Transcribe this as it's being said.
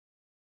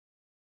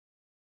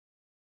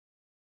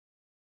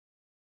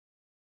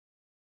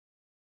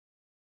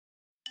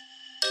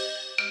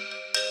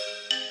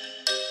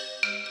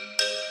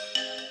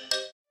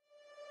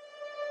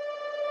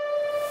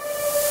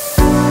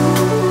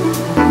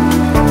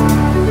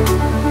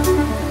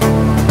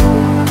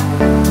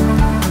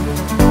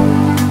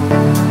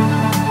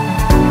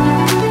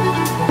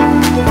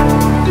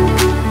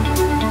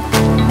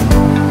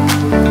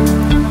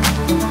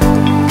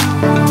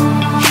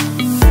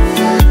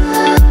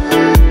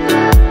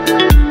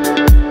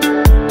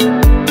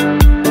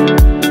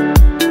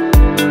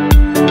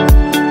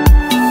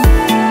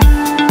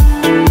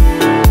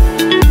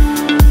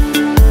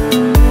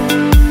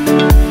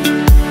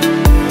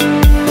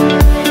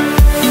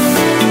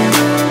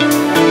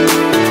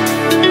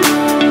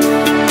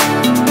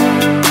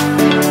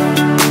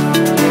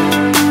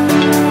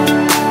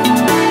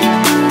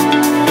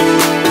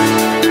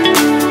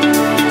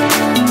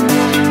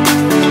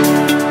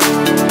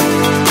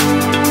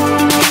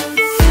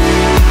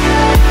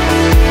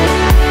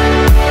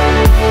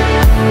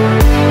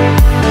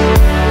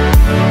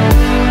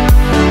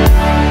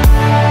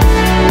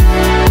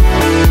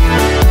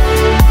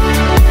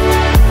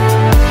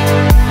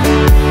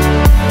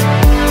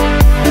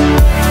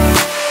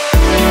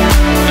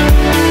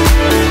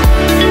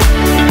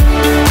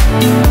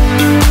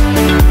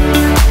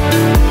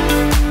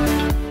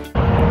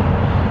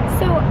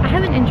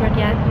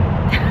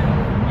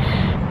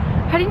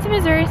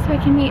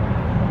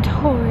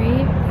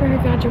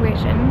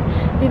graduation.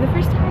 It'll be the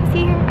first time I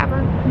see her ever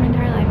in my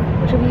entire life,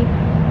 which will be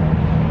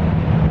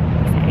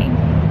exciting.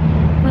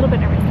 A little bit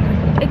nervous,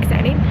 but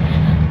exciting.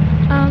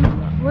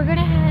 We're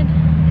gonna head,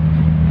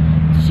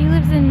 she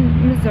lives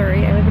in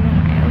Missouri, I live in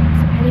Ohio,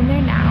 so we're heading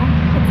there now.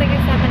 It's like a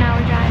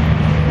 7-hour drive.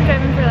 We're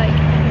driving for like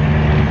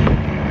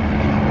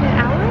an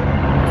hour,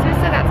 so we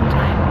still got some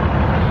time.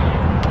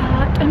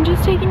 But I'm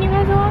just taking you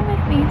guys along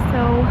with me,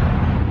 so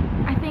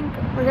I think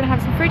we're gonna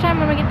have some free time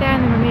when we get there,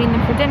 and then we're meeting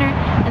them for dinner,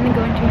 and then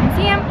going to a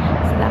museum,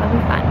 so that'll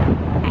be fun.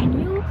 And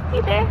you'll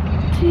be there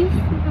to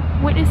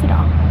witness it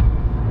all.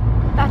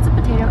 That's a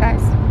potato,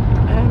 guys.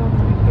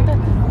 That's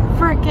a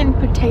freaking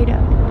potato.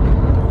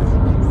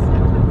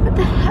 What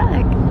the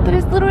heck? That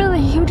is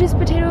literally the hugest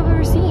potato I've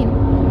ever seen.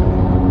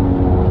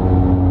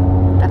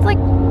 That's like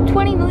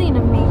 20 million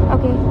of me.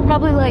 Okay,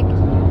 probably like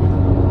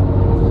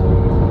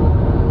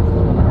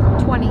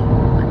 20,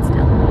 but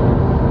still.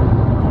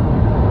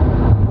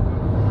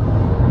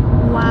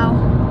 Wow.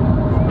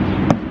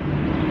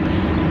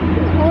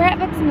 We're at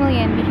Books A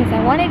Million because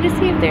I wanted to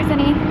see if there's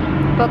any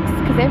books,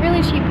 because they're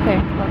really cheap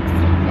clearance books.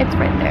 It's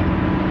right there.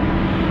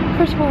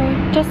 For Tori,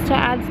 just to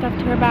add stuff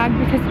to her bag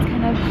because it's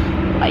kind of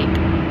light.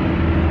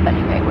 But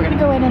anyway, we're gonna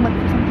go in and look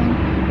for something.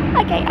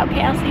 Okay,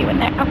 I'll see you in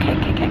there.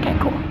 Okay,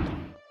 cool.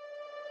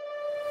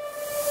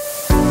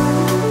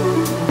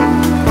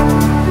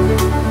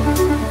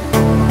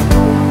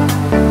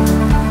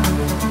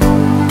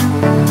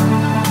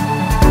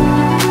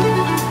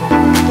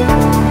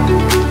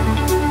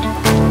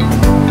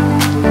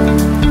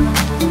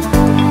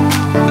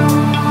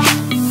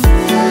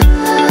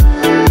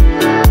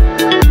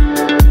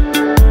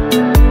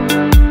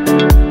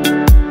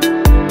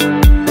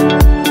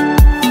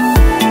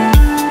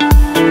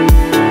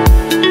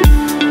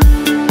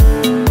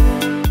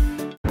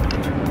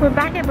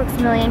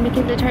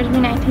 Because they charged me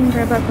 $19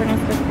 for a book when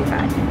it's supposed to be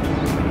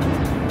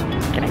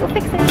 $5. Can I go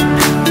fix it?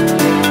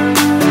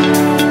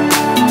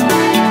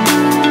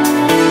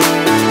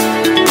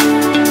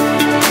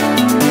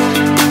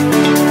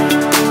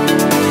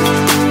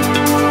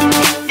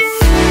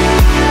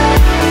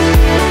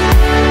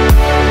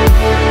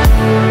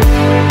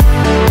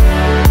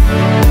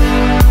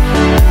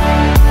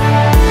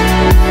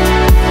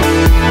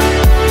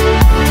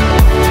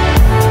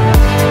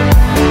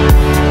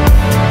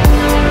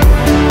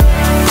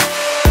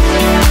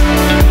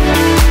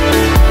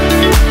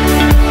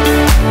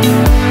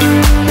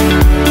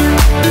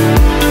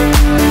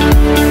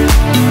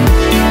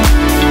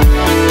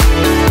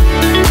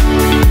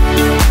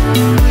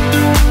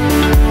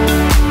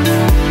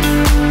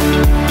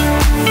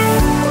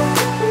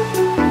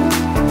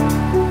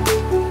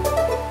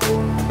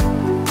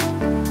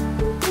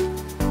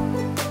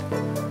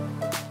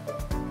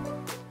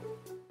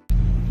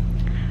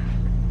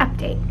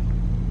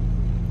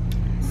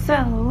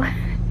 So,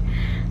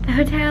 the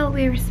hotel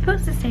we were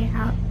supposed to stay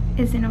at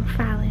is in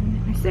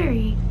O'Fallon,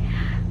 Missouri,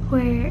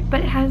 but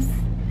it has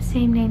the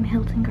same name,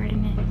 Hilton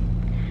Garden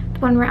Inn. The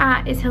one we're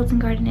at is Hilton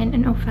Garden Inn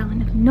in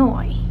O'Fallon,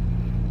 Illinois.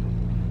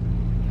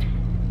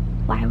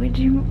 Why would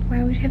you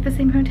have the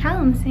same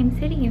hotel in the same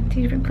city in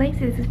 2 different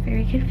places? It's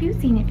very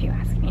confusing if you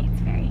ask me.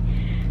 It's very,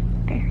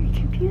 very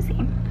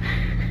confusing.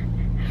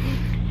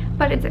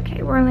 But it's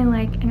okay, we're only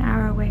like an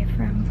hour away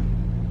from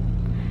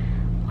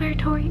where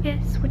Tori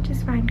is, which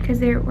is fine because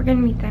we're gonna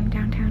meet them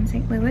downtown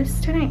St. Louis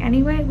tonight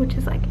anyway, which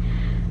is like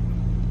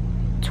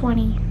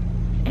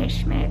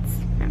 20-ish minutes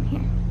from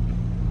here.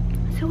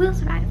 So we'll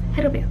survive.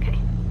 It'll be okay.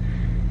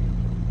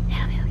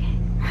 It'll be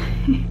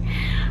okay.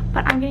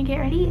 But I'm gonna get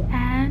ready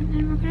and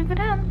then we're gonna go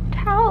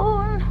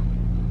downtown.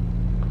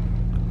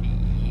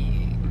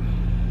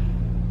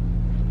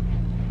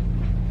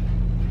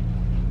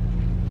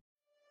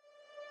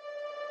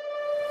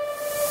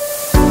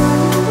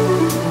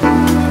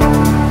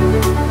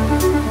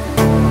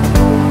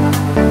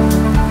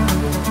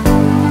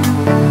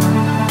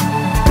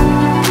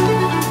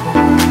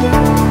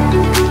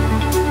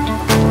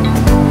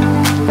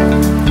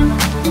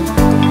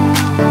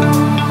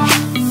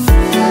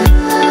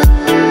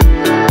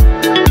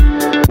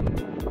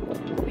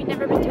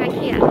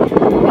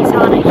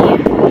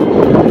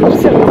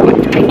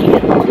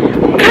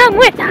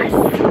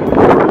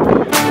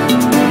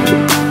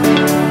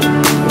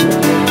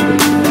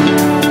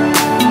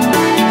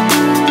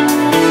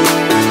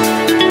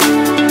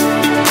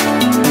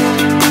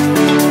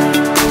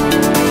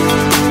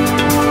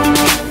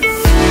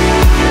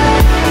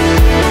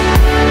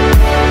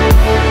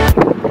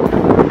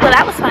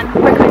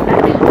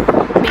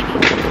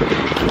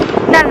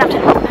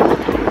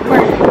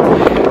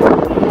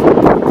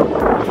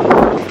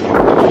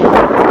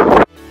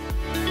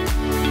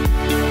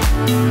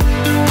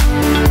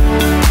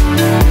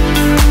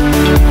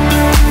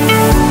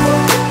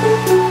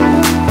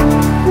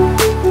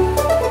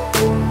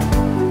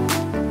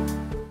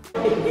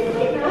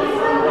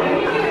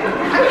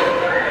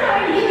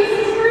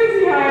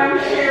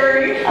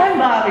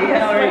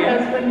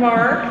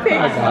 Mark.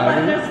 Thanks for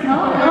letting us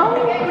come. Oh,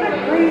 what a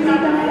crazy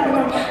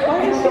time.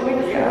 Why is so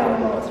many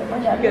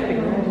You get the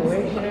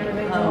graduation and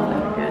everything. Oh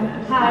my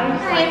goodness. Hi.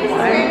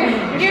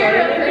 Hi. You're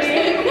a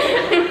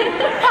person.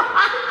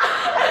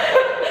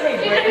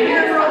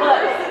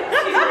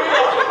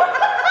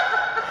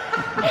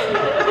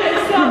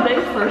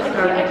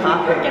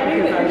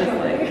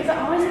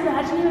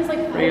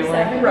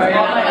 Right. I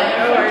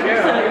know.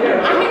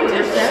 I'm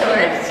just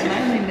short.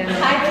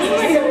 I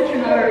can't.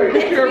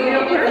 You're a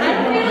real person.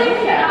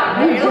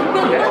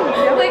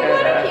 Like,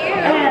 what are you?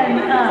 And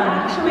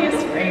actually,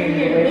 it's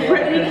great.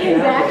 Brittany came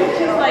back and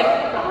she's like,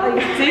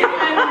 dude,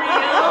 I'm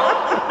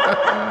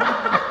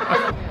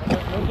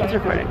real. It's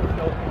recording.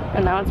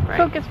 And now it's bright.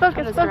 Focus,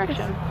 focus, This focus.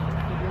 direction.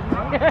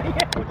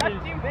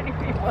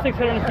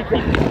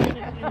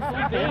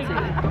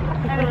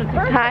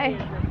 Hi.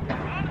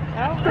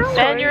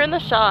 And you're in the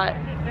shot.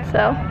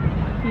 So?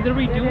 Either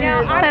we do it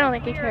or I don't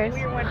think he cares.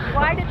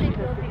 Why did they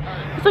build these?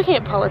 Just looking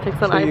at politics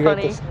on So you got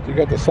iFunny. you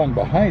got the sun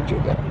behind you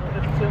though.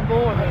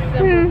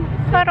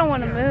 I don't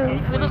want to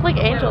move. We look like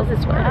angels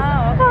this way. Oh, okay.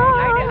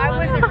 I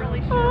wasn't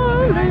really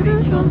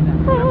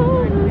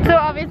sure. So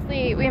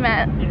obviously we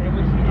met.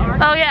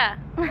 Oh yeah.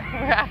 We're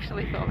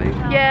actually filming.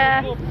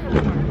 Yeah.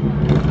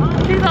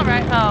 She's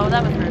alright. Oh,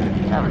 that was rude.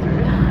 That was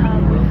rude.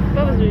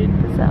 What was rude?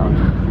 The sound.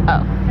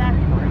 Oh.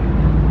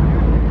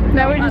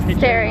 No, we're just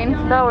staring.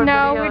 No, we're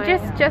we're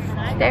videoing. just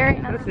staring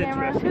at the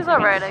camera. She's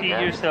alright, I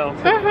guess.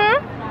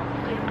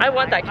 I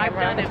want that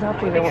camera.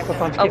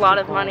 A lot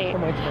of money.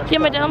 Yeah,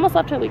 my dad almost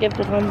left her to give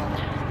to him.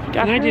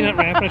 And I did not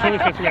rap, but I totally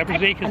forgot to rap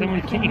today because I'm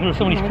going to take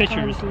so many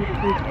pictures. So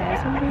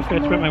that's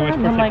what my wife's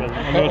birthday like,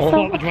 present. I'm going to pull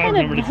out the driver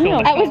number to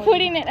fill I it. was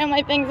putting it in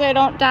my thing so I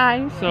don't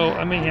die. So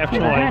I may have to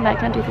Her and I like,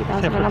 can't do 2000,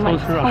 except and for I'm like,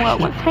 close her oh, well,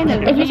 what kind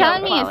of If you're video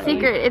telling me a quality?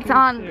 secret, it's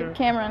on the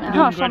camera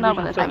now. Oh, she'll know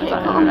when it's actually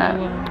on the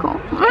internet. Cool.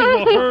 well,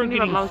 her Your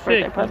getting mom's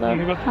sick. birthday present.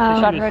 You know,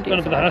 Oh. she was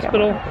going to the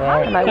hospital.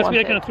 And I That's want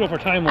why I kind it. of threw up her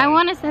timeline. I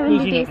want a 70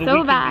 Losing day the so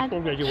weekend bad.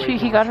 before graduation.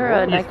 He got her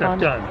a Get stuff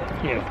Nichole. done.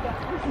 Yeah.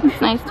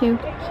 It's nice too.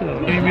 So,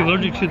 and if you're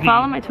allergic to the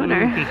Follow my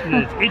Twitter.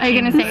 Are you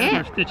gonna say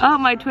it? Oh,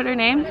 my Twitter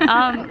name?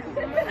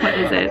 What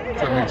is it?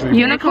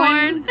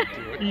 Unicorn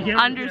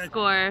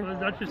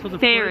 _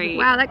 fairy.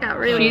 Wow, that got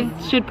really.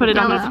 She should put it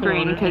on the Yellow.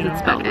 screen because it's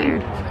spelled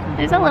weird.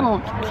 There's a little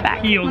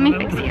speck. Let me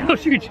fix you. Oh,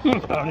 she could do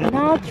about it. And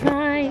I'll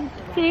try and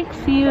fix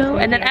you.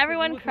 And then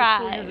everyone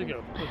cried.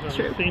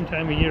 True. Same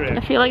time of year. I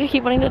feel like I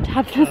keep wanting to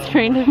tap the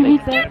screen to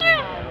fix it.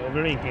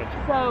 Very good.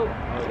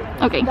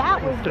 Okay,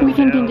 we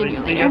can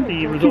continue later.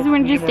 Because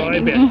we're just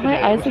standing here.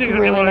 My eyes look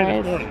really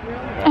nice.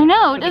 I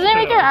know, doesn't it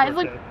make your eyes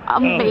look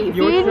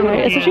amazing?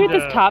 Right, especially with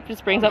this top,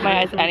 just brings up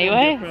my eyes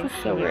anyway. This is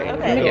so weird. I'm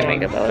gonna get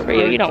makeup all over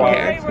you. You don't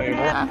care.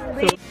 Yeah.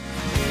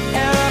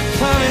 And I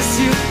promise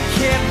you,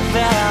 kid,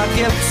 that I'll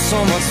get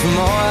so much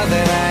more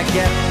than I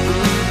get.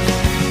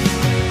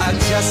 I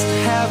just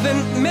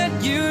haven't met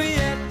you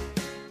yet.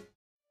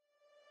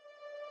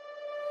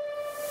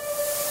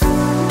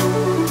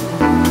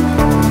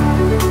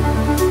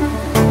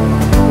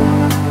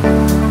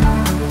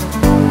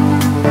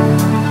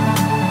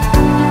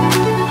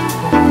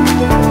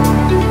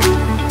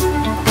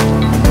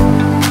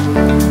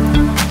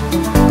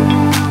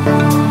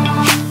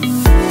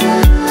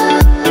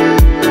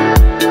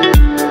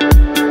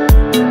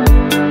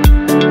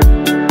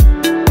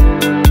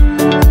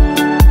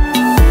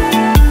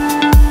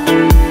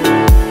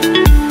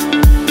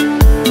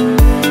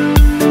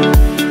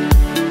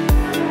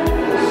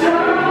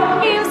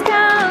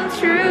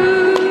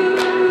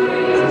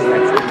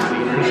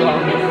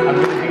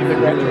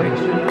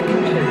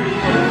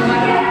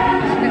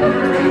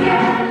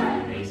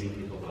 Amazing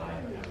people that I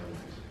have ever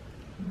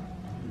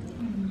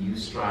met. You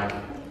strive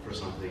for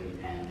something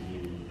and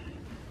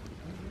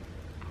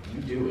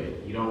you do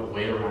it. You don't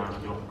wait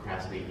around, you don't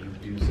procrastinate, you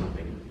do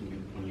something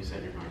when you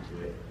set your mind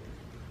to it.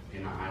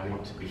 And I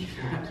want to be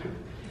that.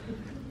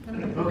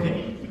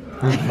 Okay.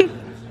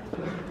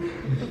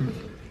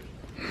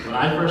 When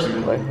I first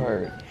met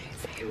you,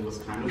 it was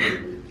kind of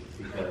weird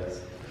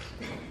because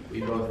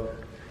we both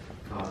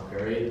thought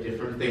very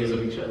different things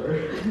of each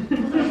other.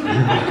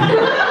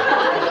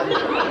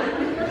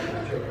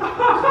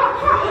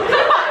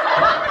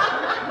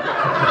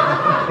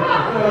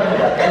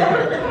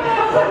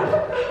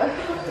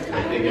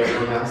 I think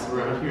everyone else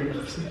around here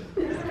knows it.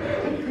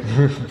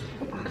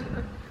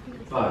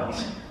 But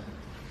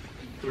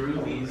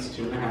through these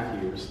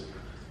 2.5 years,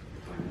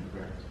 if I'm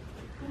correct.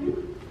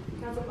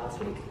 That's it last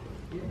week.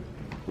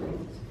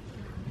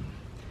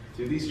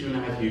 Through these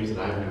 2.5 years that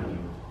I've known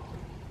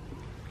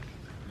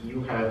you,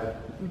 you have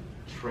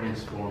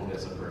transformed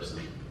as a person.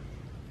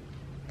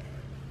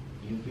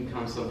 You've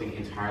become something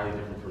entirely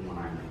different from when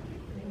I met you.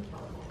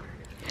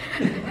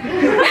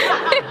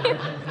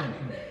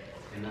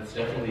 And that's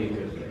definitely a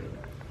good thing.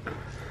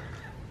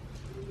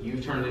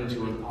 You've turned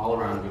into an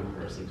all-around good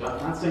person.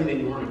 Not saying that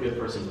you weren't a good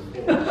person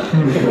before.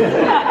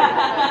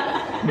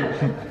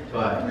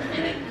 But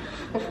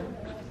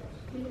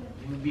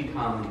you've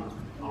become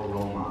a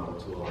role model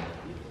to a lot of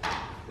people,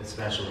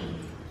 especially me.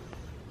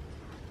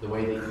 The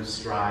way that you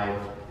strive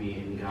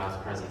being in God's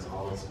presence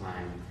all the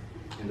time,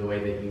 and the way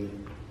that you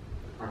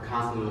are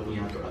constantly looking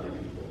out for other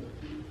people.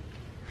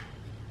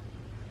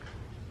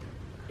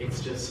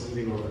 It's just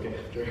something to look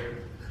after.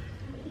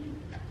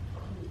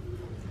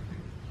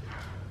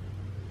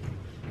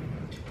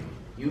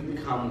 You've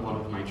become one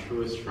of my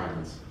truest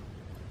friends,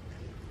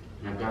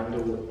 and I've gotten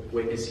to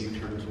witness you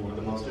turn into one of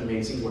the most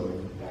amazing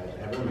women that I've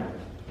ever met.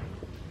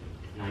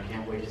 And and I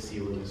can't wait to see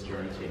where this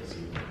journey takes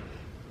you.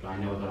 But I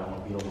know that I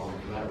won't be alone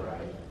for that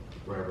ride,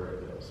 wherever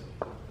it goes.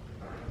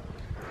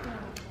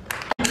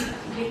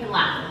 You can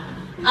laugh.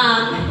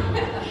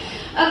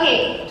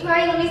 Okay,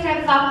 Tori, let me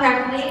start this off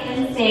correctly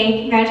and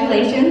say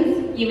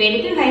congratulations. You made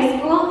it through high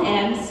school,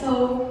 and I'm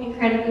so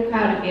incredibly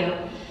proud of you.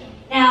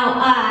 Now,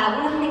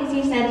 one of the things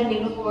you said to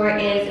me before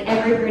is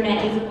every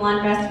brunette is a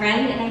blonde best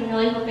friend, and I'm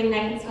really hoping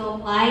that can still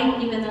apply,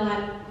 even though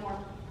I'm more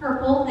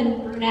purple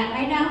than brunette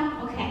right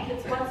now. Okay.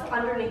 It's what's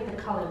underneath the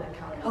color that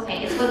counts.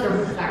 Okay, it's what the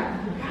roots are.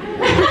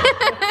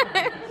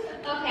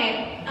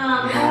 Okay, I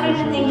wanted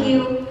to thank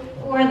you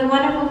for the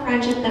wonderful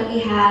friendship that we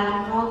have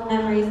and for all the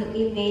memories that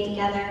we've made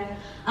together.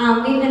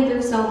 We've been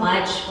through so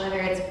much, whether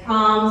it's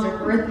proms or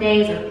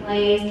birthdays or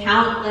plays,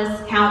 countless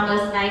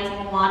nights in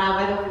Moana,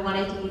 whether we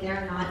wanted to be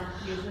there or not.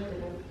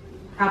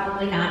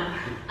 Probably not.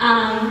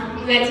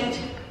 We went to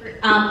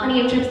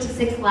plenty of trips to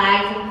Six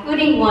Flags,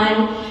 including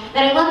one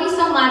that I love you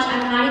so much,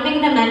 I'm not even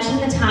going to mention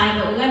the time,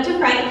 but we went to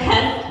Fright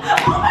Fest.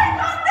 Oh my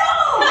God,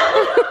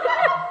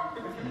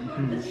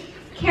 no!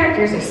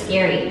 Characters are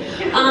scary.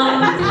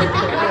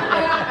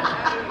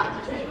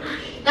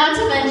 Not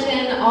to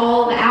mention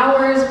all the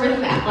hours worth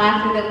of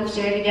laughter that we've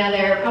shared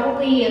together,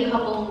 probably a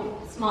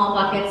couple small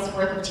buckets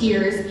worth of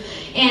tears,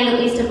 and at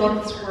least a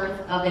book's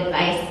worth of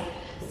advice.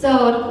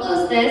 So to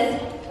close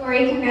this,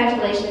 Tori,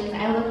 congratulations.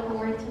 I look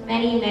forward to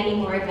many, many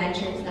more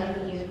adventures of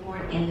the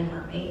unicorn and the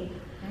mermaid.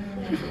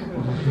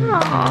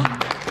 Aww.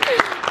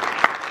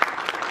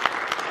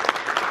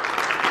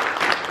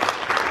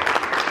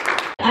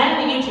 I have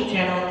a YouTube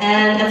channel,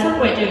 and at some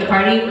point during the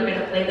party, we're going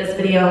to play this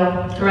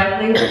video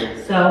correctly.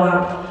 So,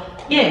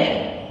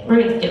 yeah, we're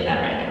going to skip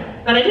that right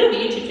now. But I do have a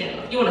YouTube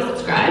channel. If you want to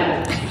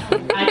subscribe,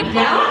 I'd be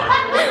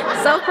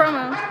down.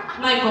 Self-promo.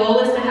 My goal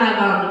is to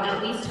have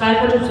at least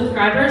 500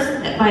 subscribers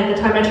by the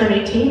time I turn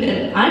 18,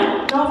 and I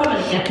don't know if I'm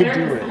going to get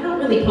there. I don't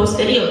really post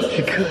videos.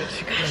 She could.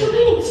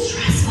 Graduating is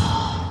stressful.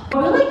 A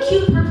really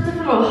cute person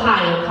from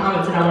Ohio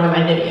commented on one of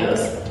my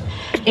videos.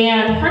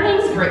 And her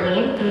name's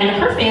Brittany, and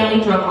her family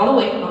drove all the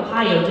way from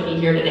Ohio to be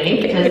here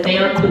today because they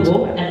are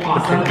cool and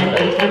awesome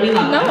and we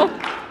love them.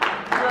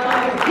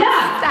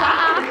 Yeah,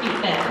 that's a cute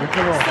thing.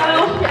 So,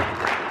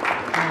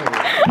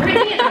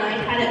 Brittany and I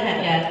hadn't met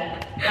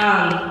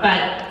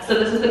yet, so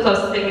this is the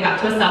closest thing we got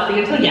to a selfie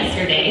until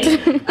yesterday.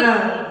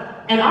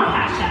 And our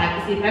hashtag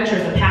is the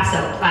Adventures of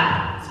Pastel and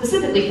Plaid,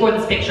 specifically for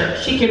this picture.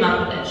 She came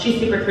up with it. She's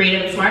super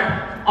creative and smart.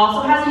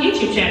 Also has a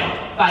YouTube channel,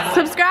 by the way.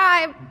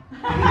 Subscribe.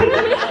 Yeah,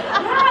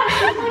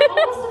 she's like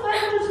almost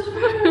 500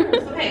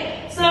 subscribers. Okay,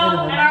 so,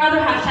 and our other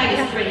hashtag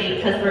is pretty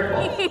because we're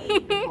cool.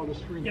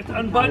 You have to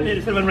unbutton it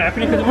instead of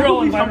unwrapping it because we're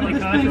all environmentally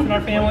conscious in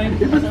our family.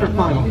 This is for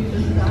fun.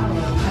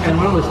 And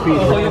one of those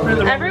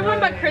pieces. Everyone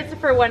but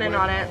Christopher went in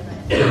on it.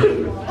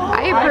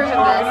 I approve of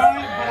this.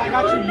 I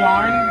got you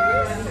yarn.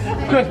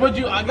 Chris,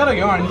 I got a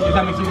yarn. If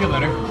that makes you feel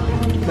better.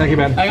 Thank you,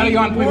 man. I got a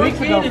yarn 3 weeks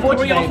ago.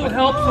 Tori also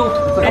helped,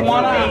 so I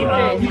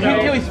wanna. You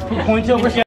can't really point over.